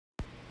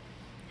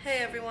Hey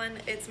everyone,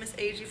 it's Miss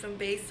AG from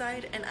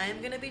Bayside, and I'm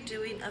going to be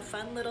doing a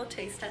fun little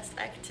taste test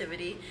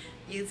activity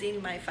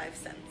using my five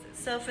senses.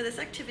 So for this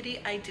activity,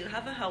 I do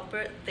have a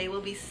helper. They will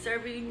be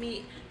serving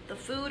me the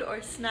food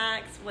or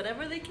snacks,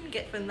 whatever they can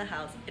get from the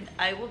house, and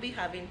I will be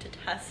having to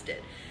test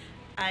it.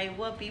 I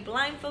will be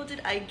blindfolded,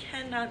 I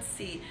cannot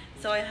see,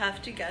 so I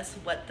have to guess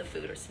what the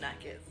food or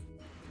snack is.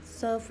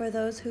 So for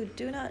those who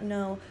do not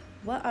know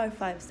what our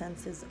five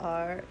senses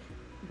are,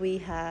 we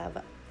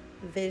have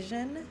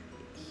vision,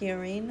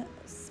 hearing,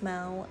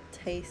 smell,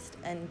 taste,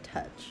 and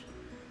touch.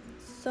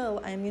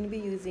 So I'm going to be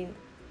using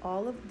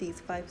all of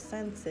these five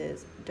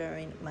senses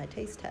during my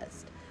taste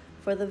test.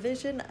 For the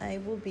vision, I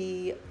will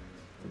be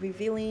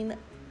revealing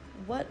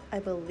what I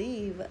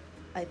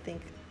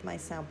think my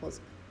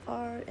samples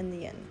are in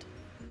the end.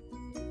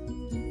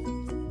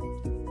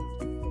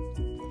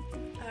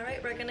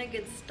 Alright, we're gonna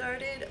get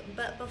started,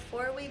 but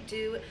before we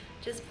do,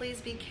 just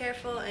please be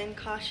careful and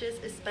cautious,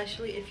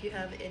 especially if you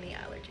have any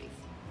allergies.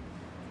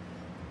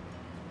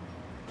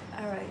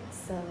 Alright,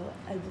 so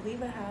I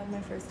believe I have my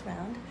first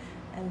round,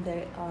 and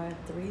there are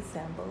 3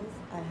 samples.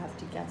 I have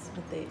to guess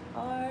what they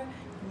are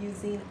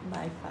using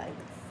my 5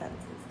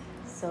 senses.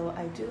 So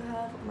I do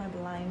have my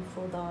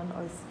blindfold on,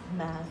 or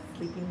mask,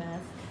 sleeping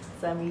mask,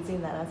 so I'm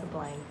using that as a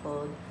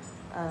blindfold.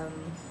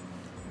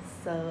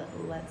 So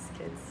let's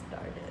get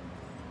started.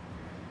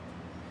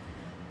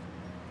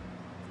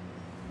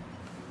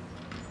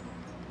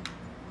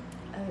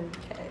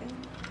 Okay.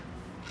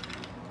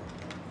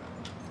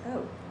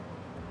 Oh.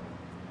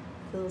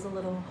 Feels a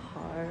little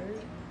hard.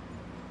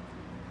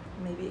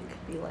 Maybe it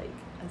could be like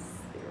a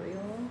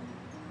cereal.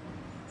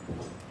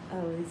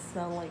 Oh, these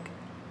smell like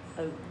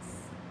oats.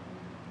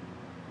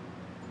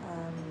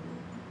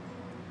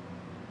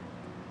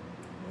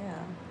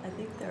 Yeah, I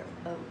think they're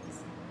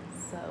oats.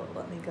 So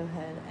let me go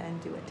ahead and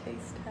do a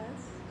taste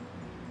test.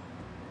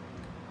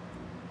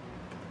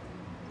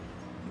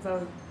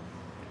 So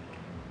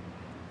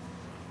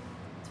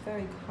it's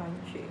very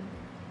crunchy.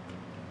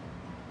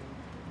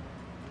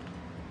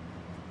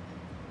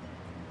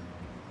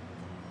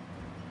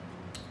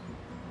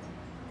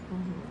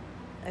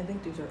 I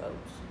think these are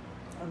oats.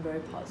 I'm very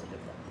positive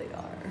that they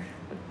are.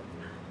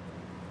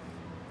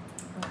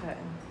 Okay.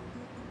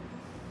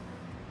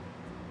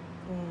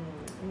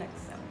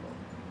 Next sample.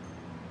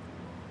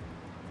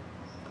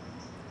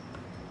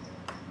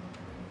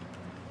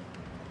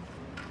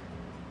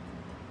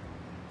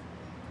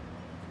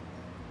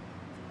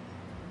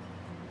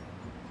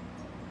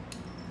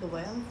 The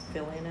way I'm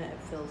feeling it,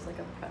 it feels like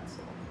a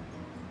pretzel.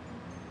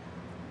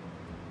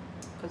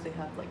 Because they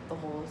have like the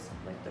holes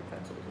like the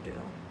pretzels do.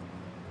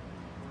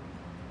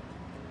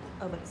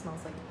 Oh, but it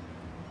smells like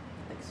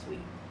sweet.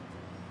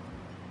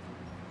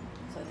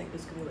 So I think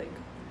this could be like,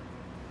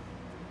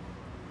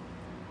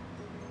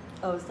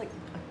 oh, it's like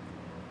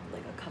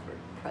a covered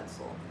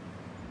pretzel.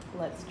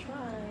 Let's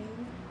try.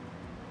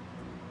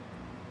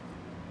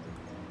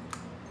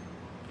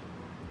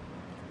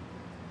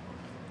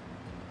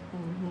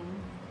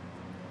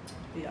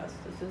 Yes,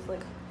 this is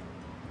like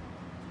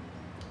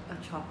a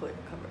chocolate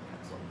covered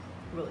pretzel.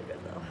 Really good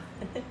though.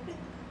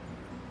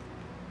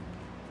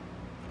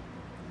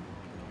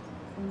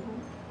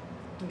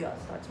 Yes,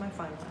 that's my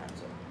final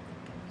answer.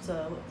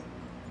 So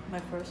my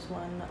first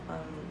one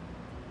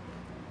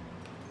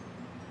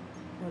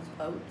was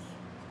oats,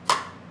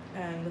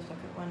 and the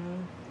second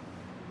one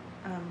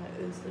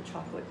is the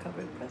chocolate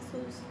covered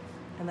pretzels,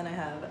 and then I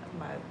have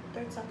my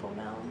third sample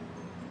now.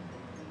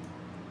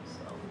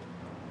 So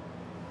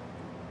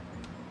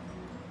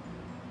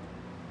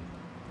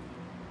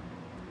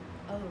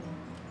oh,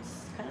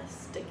 it's kind of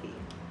sticky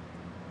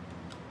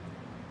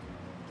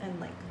and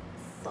like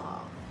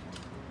soft.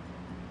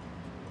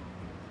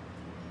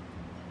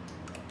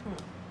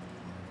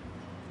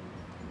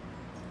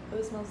 Oh,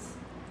 this one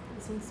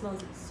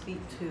smells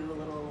sweet too, a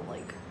little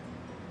like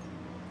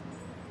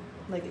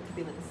it could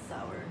be like a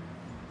sour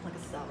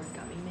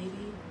gummy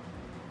maybe.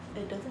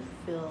 It doesn't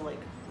feel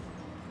like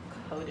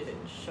coated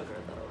in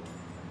sugar though.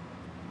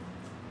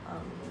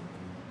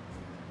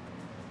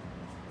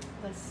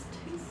 Let's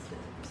taste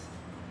it.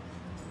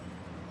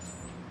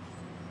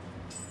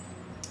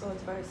 Oh,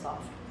 it's very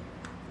soft.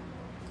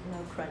 No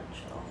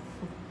crunch at all.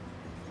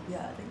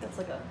 Yeah, I think that's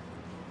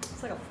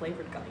it's like a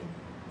flavored gummy.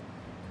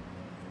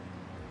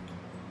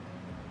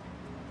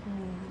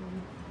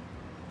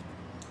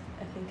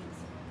 I think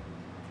it's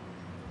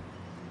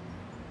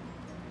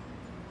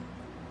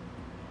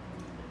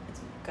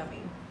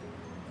gummy.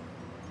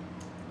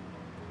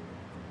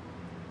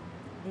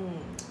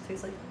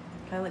 Tastes like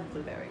kind of like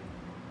blueberry.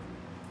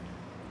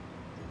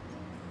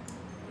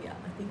 Yeah,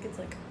 I think it's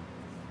like a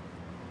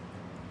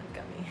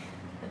gummy,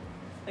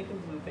 like a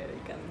blueberry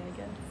gummy, I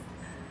guess.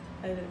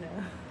 I don't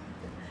know.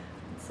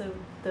 So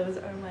those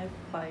are my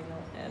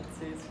final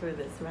answers for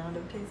this round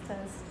of taste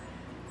test.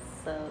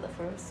 So the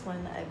first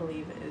one I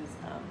believe is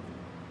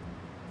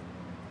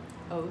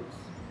oats.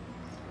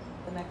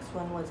 The next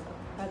one was a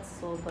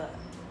pretzel, but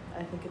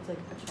I think it's like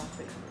a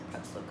chocolate covered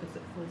pretzel because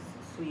it was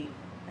sweet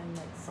and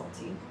like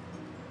salty.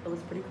 It was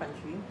pretty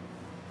crunchy.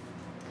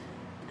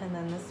 And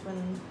then this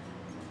one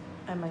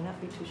I might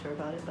not be too sure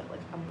about it, but like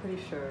I'm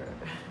pretty sure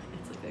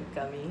it's like a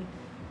gummy.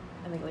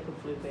 I think like a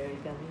blueberry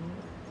gummy.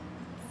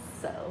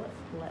 So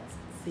let's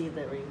see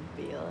the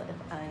reveal if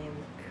I am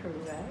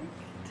correct.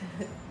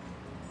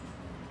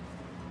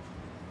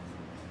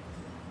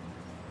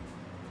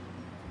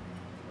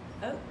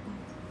 Oh,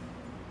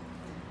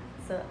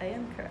 so I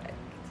am correct.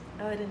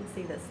 Oh, I didn't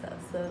see this stuff.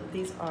 So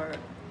these are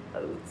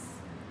oats.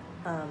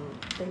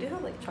 They do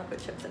have like chocolate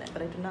chips in it,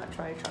 but I did not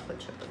try chocolate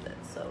chip with it.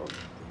 So,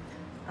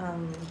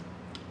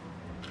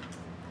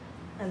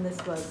 and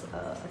this was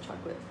a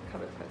chocolate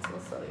covered pretzel.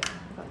 So yeah,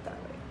 I got that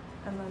right.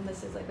 And then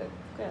this is like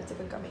yeah, it's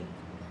like a gummy.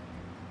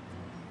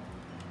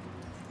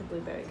 It's a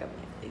blueberry gummy,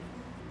 I believe.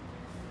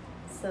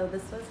 So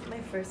this was my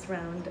first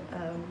round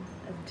of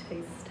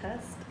taste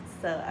test.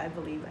 So I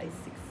believe I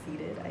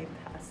succeeded. I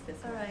passed this.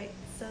 All right,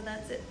 so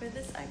that's it for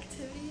this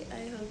activity.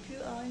 I hope you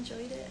all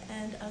enjoyed it,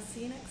 and I'll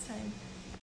see you next time.